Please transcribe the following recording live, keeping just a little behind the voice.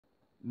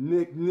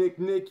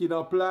Nick est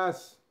en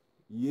place.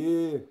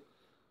 Yeah.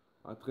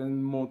 En train de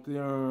monter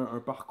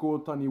un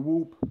parcours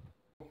tinywhoop.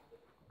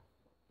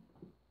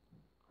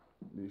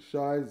 Les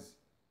chaises.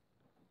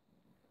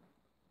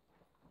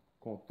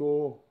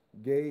 Contour.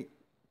 Gate.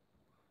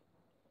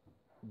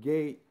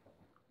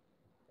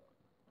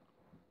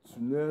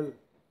 Tunnel.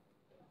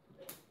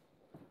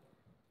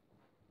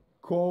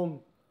 Cône.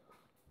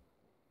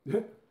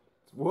 Tu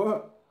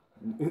vois?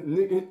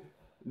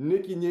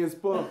 Nick il niaise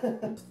pas.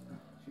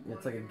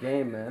 It's like a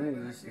game,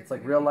 man. It's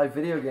like real life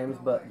video games,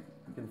 but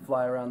you can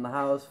fly around the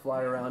house,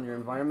 fly around your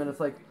environment. It's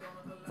like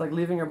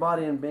leaving your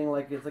body and being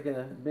like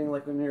being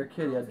like when you were a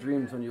kid. You had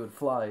dreams when you would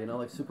fly, you know,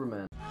 like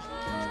Superman.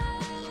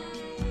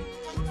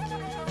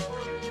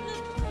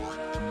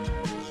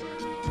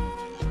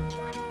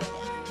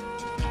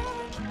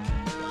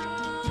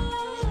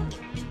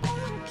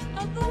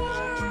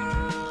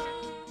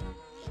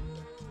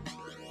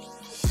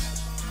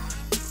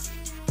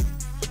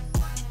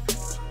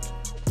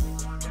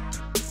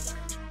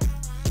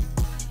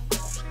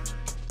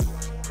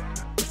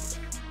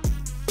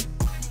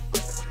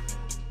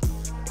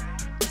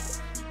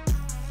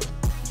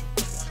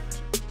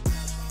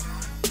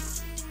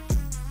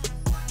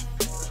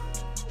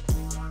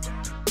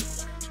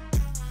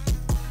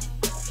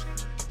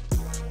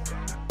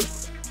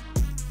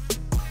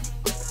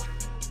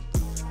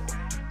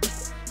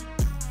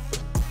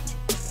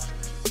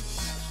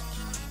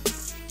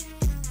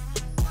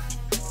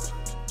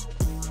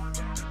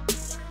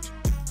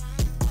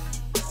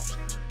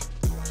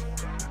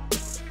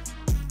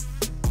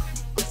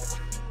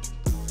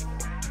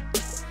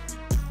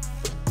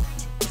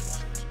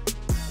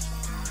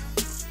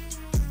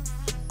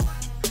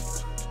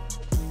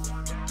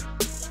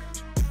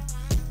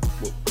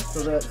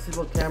 So this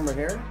little camera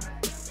here,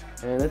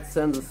 and it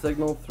sends a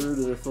signal through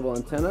to this little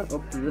antenna,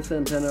 up to this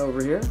antenna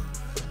over here,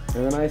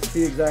 and then I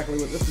see exactly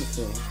what this is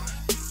seeing.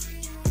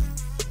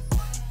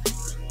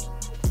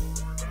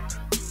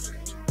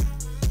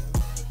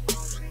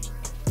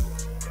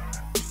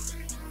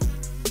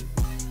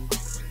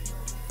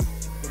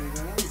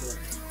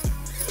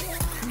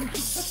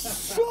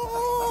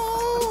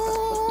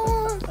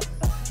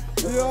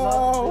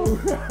 Yo!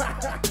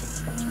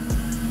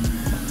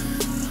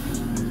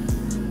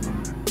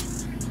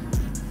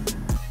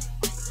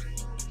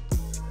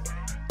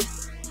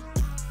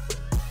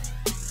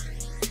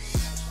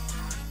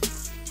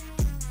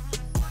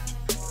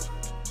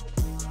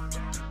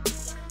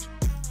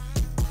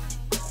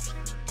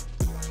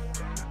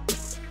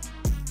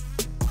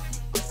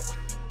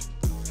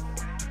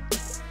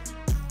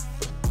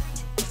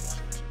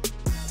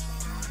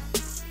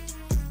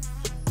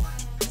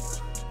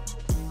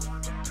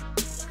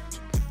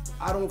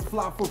 I don't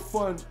fly for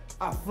fun,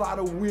 I fly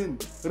to win.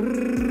 So you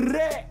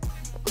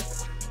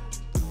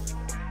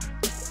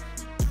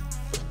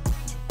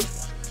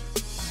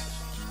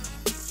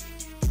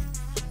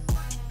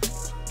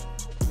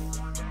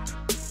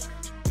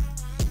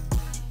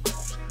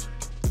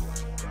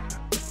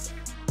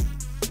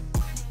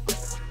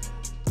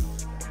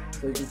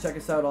can check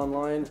us out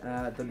online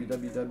at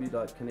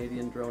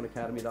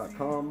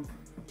www.canadiandroneacademy.com.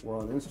 We're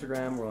on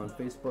Instagram, we're on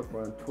Facebook,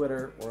 we're on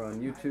Twitter, we're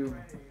on YouTube,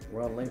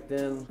 we're on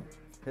LinkedIn.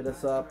 Hit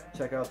us up,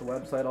 check out the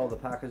website, all the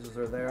packages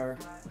are there.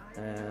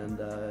 And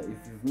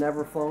if you've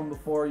never flown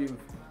before, you've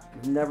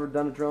never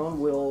done a drone,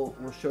 we'll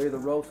show you the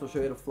ropes, we'll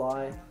show you to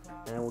fly,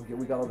 and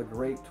we got all the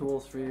great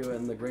tools for you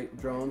and the great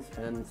drones,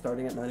 and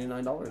starting at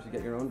 $99, you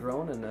get your own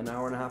drone and an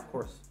hour and a half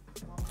course.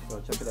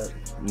 So check it out.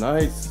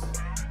 Nice.